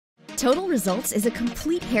Total Results is a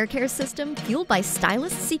complete hair care system fueled by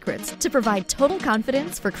stylist secrets to provide total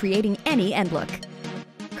confidence for creating any end look.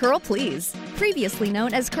 Curl Please, previously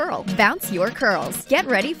known as Curl. Bounce your curls. Get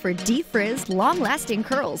ready for defrizzed, long-lasting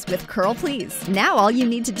curls with Curl Please. Now all you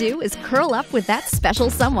need to do is curl up with that special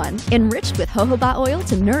someone. Enriched with jojoba oil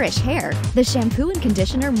to nourish hair, the shampoo and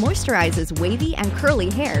conditioner moisturizes wavy and curly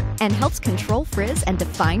hair and helps control frizz and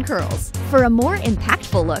define curls. For a more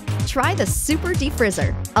impactful look, try the Super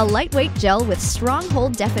Defrizzer, a lightweight gel with strong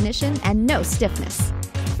hold definition and no stiffness.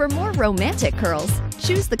 For more romantic curls,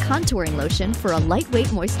 choose the contouring lotion for a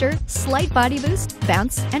lightweight moisture, slight body boost,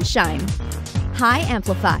 bounce, and shine. High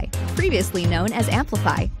Amplify, previously known as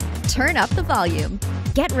Amplify. Turn up the volume.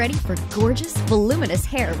 Get ready for gorgeous, voluminous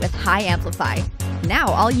hair with High Amplify. Now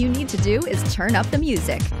all you need to do is turn up the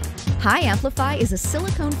music. High Amplify is a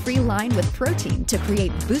silicone-free line with protein to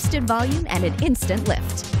create boosted volume and an instant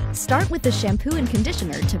lift. Start with the shampoo and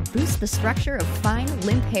conditioner to boost the structure of fine,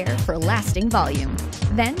 limp hair for lasting volume.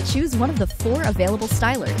 Then choose one of the 4 available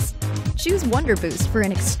stylers. Choose Wonder Boost for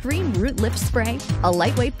an extreme root lift spray, a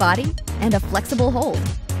lightweight body, and a flexible hold.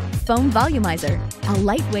 Foam Volumizer, a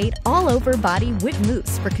lightweight, all-over body whip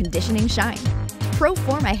mousse for conditioning shine. Pro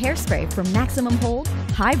Forma hairspray for maximum hold,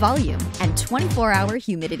 high volume, and 24-hour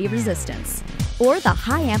humidity resistance. Or the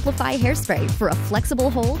High Amplify hairspray for a flexible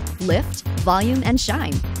hold, lift, volume, and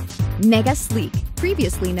shine. Mega Sleek,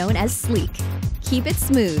 previously known as Sleek. Keep it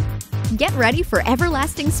smooth. Get ready for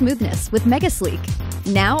everlasting smoothness with Mega Sleek.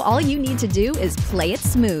 Now all you need to do is play it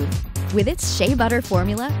smooth. With its shea butter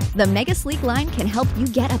formula, the Mega Sleek line can help you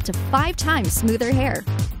get up to 5 times smoother hair.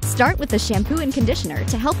 Start with the shampoo and conditioner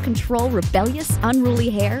to help control rebellious, unruly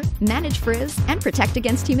hair, manage frizz, and protect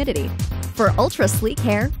against humidity. For ultra sleek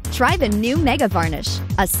hair, try the new Mega Varnish,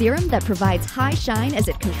 a serum that provides high shine as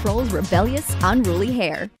it controls rebellious, unruly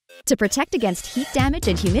hair. To protect against heat damage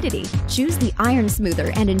and humidity, choose the Iron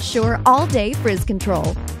Smoother and ensure all-day frizz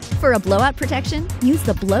control. For a blowout protection, use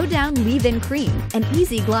the Blow Down Leave-In Cream, an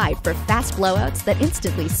easy glide for fast blowouts that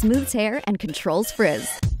instantly smooths hair and controls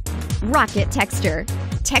frizz. Rocket Texture.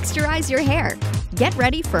 Texturize your hair. Get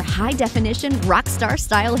ready for high-definition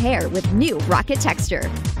rockstar-style hair with new Rocket Texture.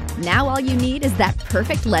 Now all you need is that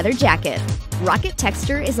perfect leather jacket. Rocket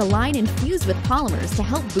Texture is a line infused with polymers to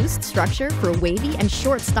help boost structure for wavy and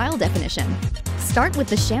short style definition. Start with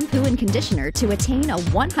the shampoo and conditioner to attain a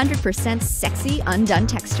 100% sexy, undone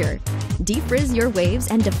texture. Defrizz your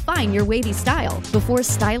waves and define your wavy style before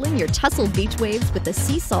styling your tousled beach waves with the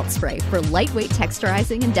Sea Salt Spray for lightweight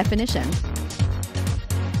texturizing and definition.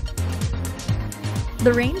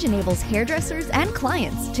 The range enables hairdressers and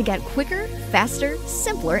clients to get quicker, faster,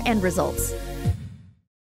 simpler end results.